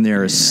Bespin, when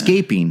they're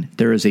escaping,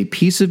 there is a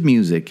piece of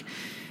music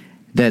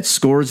that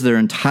scores their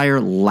entire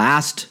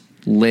last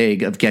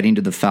leg of getting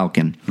to the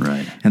Falcon.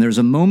 Right. And there's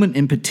a moment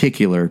in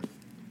particular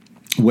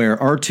where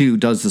R2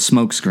 does the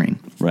smoke screen.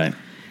 Right.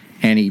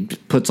 And he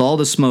puts all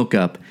the smoke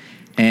up,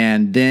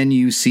 and then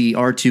you see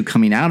R2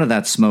 coming out of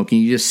that smoke, and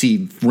you just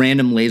see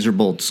random laser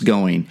bolts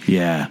going.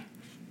 Yeah.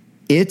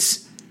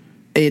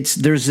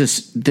 There's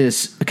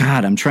this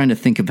God, I'm trying to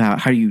think about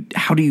how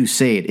do you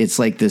say it? It's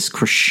like this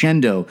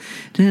crescendo.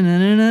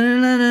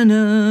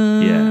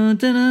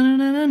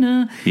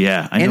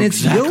 Yeah, I know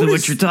exactly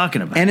what you're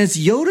talking about. And it's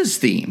Yoda's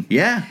theme.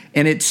 Yeah.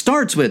 And it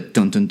starts with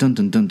dun dun dun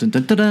dun dun dun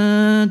dun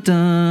dun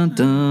dun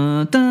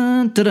dun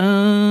dun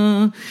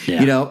dun.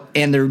 You know,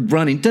 and they're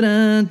running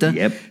dun dun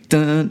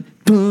dun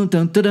dun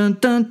dun dun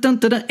dun dun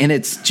dun, and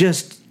it's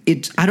just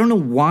I don't know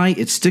why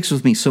it sticks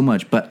with me so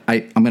much, but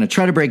I'm going to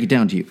try to break it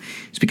down to you.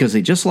 It's because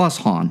they just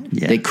lost Han.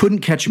 Yeah. They couldn't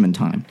catch him in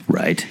time.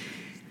 Right.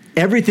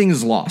 Everything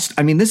is lost.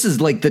 I mean, this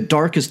is like the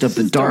darkest of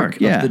the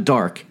dark of the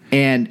dark.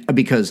 And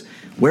because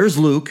where's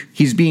Luke?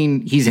 He's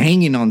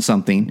hanging on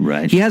something.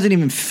 Right. He hasn't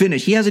even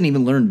finished. He hasn't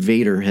even learned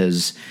Vader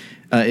is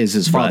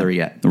his father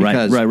yet.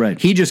 Because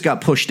right. He just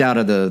got pushed out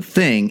of the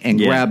thing and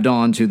grabbed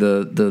onto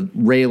the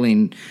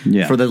railing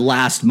for the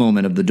last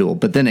moment of the duel.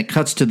 But then it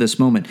cuts to this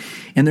moment,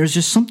 and there's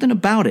just something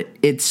about it.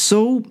 It's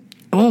so,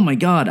 oh my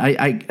God,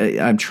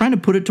 I'm trying to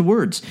put it to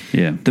words.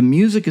 Yeah. The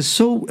music is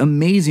so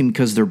amazing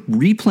because they're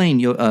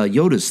replaying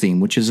Yoda's theme,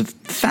 which is a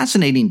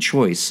fascinating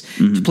choice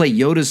to play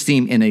Yoda's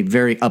theme in a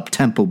very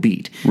up-tempo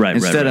beat.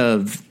 Instead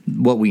of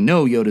what we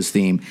know Yoda's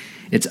theme.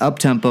 It's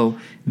up-tempo,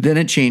 then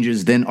it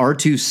changes, then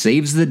R2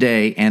 saves the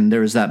day, and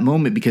there's that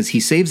moment because he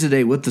saves the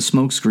day with the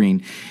smoke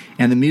screen,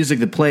 and the music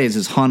that plays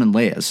is Han and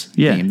Leia's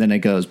theme. Then it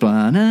goes,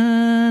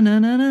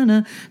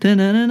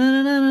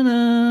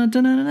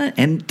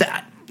 and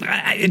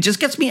it just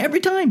gets me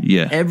every time.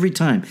 Yeah. Every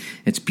time.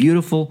 It's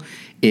beautiful.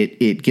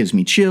 It gives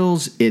me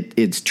chills.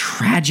 It's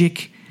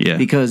tragic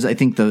because I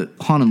think the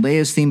Han and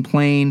Leia's theme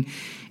playing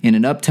in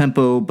an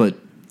up-tempo but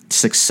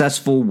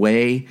successful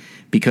way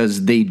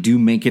because they do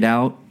make it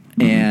out.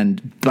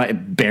 And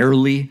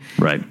barely,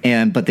 right?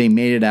 But they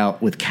made it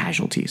out with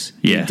casualties.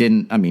 Yeah, they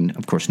didn't. I mean,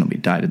 of course, nobody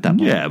died at that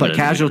moment. But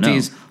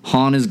casualties.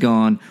 Han is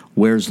gone.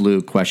 Where's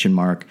Luke? ?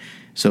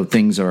 So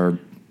things are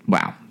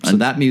Wow. So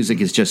that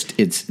music is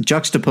it's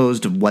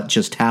juxtaposed of what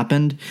just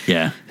happened.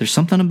 Yeah. There's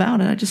something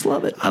about it. I just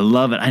love it. I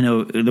love it. I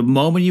know the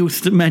moment you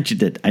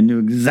mentioned it, I knew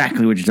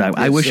exactly what you're talking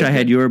about. I wish I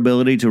had your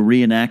ability to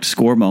reenact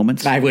score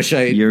moments. I wish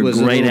you're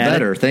was great a little at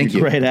better. It. Thank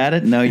You're you. great at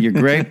it. No, you're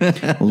great.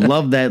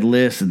 Love that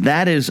list.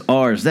 That is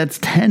ours. That's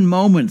 10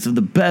 moments of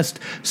the best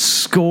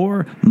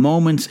score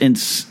moments in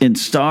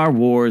Star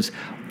Wars.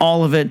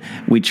 All of it.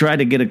 We tried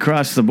to get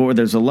across the board.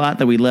 There's a lot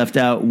that we left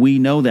out. We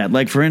know that.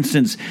 Like, for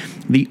instance,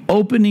 the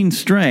opening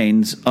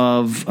strains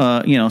of,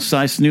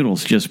 Sice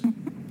Noodles just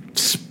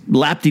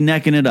lapty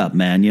necking it up,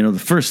 man. The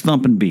first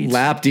thumping beats.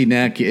 Lapty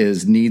neck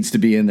needs to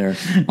be in there.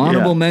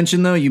 Honorable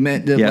mention, though, you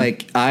meant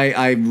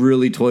I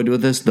really toyed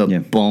with this.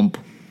 The bump,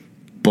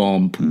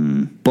 bump.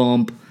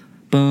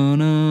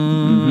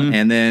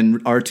 And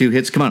then R2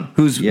 hits. Come on,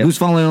 who's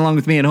following along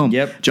with me at home?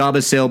 Yep.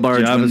 Jabba's sail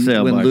barge.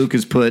 When Luke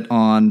is put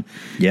on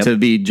to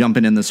be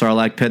jumping in the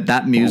Sarlacc pit.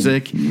 That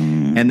music,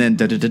 and then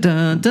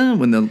da-da-da-da-da,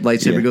 when the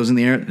lightsaber goes in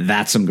the air.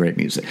 That's some great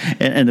music.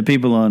 And the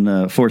people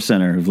on Force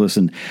Center who've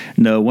listened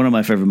know one of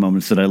my favorite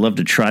moments that I love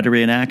to try to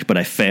reenact, but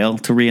I fail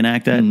to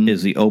reenact that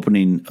is the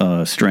opening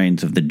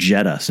strains of the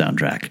Jeddah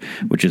soundtrack,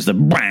 which is the.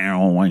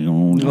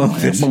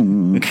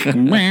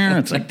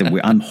 It's like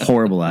I'm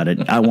horrible at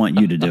it. I want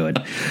you to do it.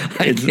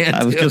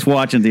 I was just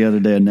watching the other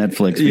day on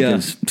Netflix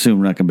because soon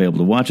we're not going to be able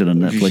to watch it on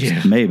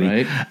Netflix, maybe.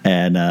 Right.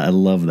 And I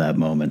love that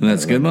moment.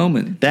 That's a good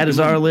moment. That is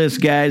our list,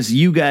 guys.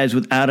 You guys,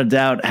 without a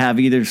doubt, have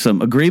either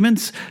some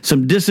agreements,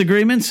 some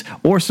disagreements,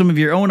 or some of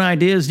your own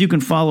ideas. You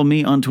can follow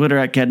me on Twitter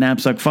at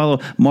 @KatNapsuck. Follow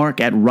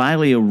Mark at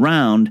Riley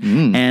Around,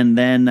 and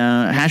then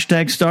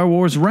hashtag Star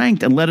Wars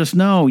Ranked, and let us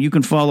know. You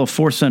can follow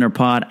Force Center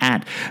Pod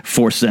at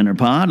Force Center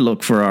Pod.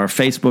 Look for our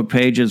Facebook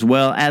page as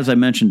well. As I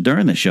mentioned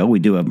during the show, we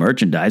do have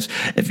merchandise.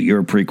 If you're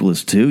a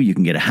prequelist too, you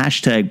can get a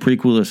hashtag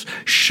prequelist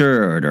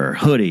shirt or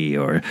hoodie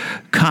or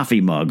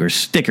coffee mug or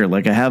sticker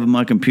like I have on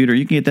my computer.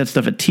 You can get that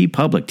stuff at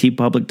TeePublic,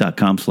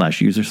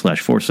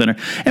 tpublic.com/user/Force Center.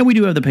 And we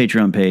do have the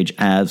Patreon page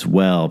as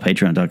well,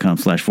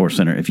 patreon.com/Force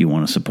Center if you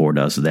want to support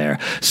us there.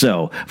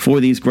 So for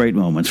these great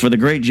moments, for the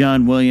great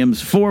John Williams,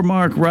 for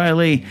Mark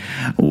Riley,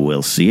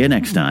 we'll see you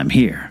next time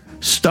here.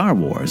 Star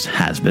Wars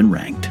has been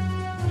ranked.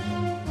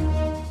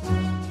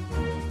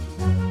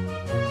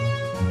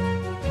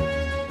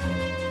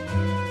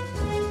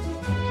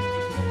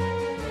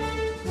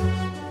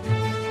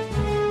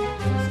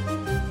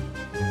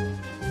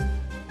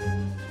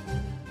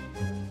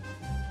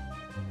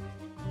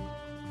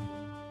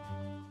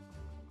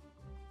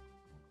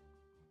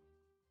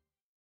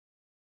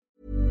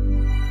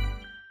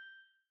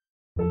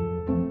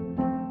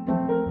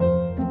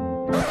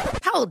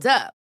 Hold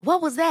up. What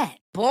was that?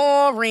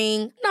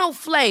 Boring. No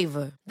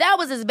flavor. That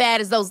was as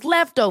bad as those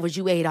leftovers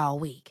you ate all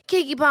week.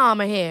 Keke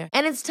Palmer here,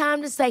 and it's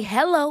time to say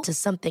hello to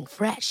something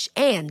fresh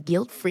and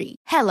guilt-free.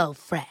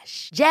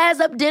 HelloFresh.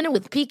 Jazz up dinner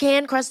with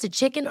pecan-crusted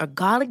chicken or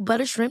garlic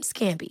butter shrimp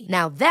scampi.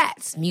 Now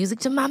that's music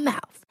to my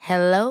mouth.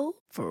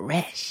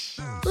 HelloFresh.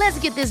 Let's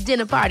get this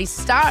dinner party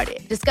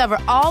started. Discover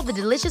all the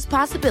delicious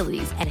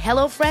possibilities at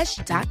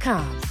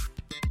HelloFresh.com.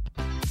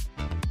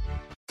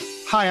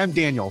 Hi, I'm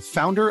Daniel,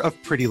 founder of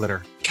Pretty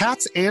Litter.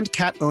 Cats and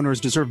cat owners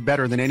deserve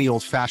better than any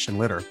old-fashioned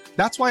litter.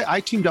 That's why I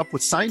teamed up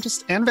with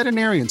scientists and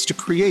veterinarians to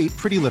create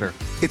Pretty Litter.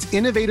 Its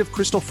innovative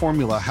crystal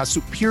formula has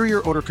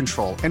superior odor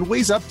control and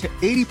weighs up to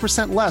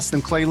 80% less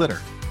than clay litter.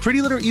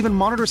 Pretty Litter even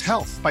monitors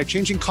health by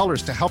changing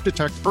colors to help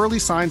detect early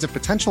signs of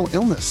potential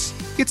illness.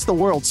 It's the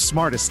world's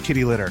smartest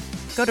kitty litter.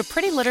 Go to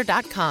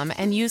prettylitter.com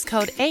and use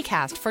code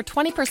ACAST for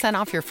 20%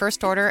 off your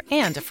first order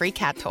and a free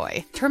cat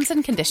toy. Terms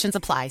and conditions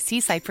apply.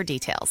 See site for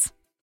details.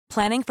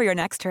 Planning for your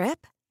next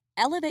trip?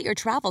 Elevate your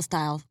travel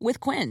style with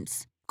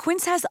Quince.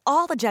 Quince has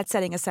all the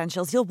jet-setting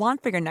essentials you'll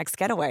want for your next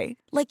getaway,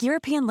 like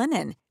European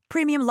linen,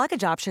 premium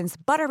luggage options,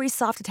 buttery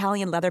soft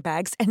Italian leather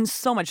bags, and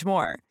so much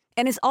more.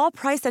 And is all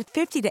priced at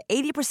 50 to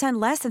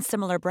 80% less than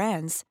similar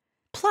brands.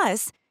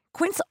 Plus,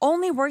 Quince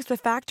only works with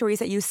factories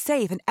that use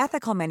safe and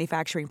ethical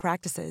manufacturing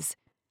practices.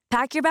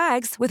 Pack your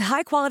bags with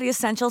high-quality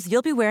essentials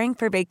you'll be wearing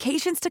for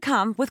vacations to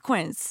come with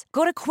Quince.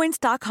 Go to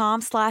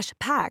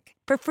quince.com/pack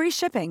for free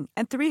shipping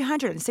and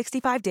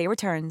 365-day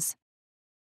returns.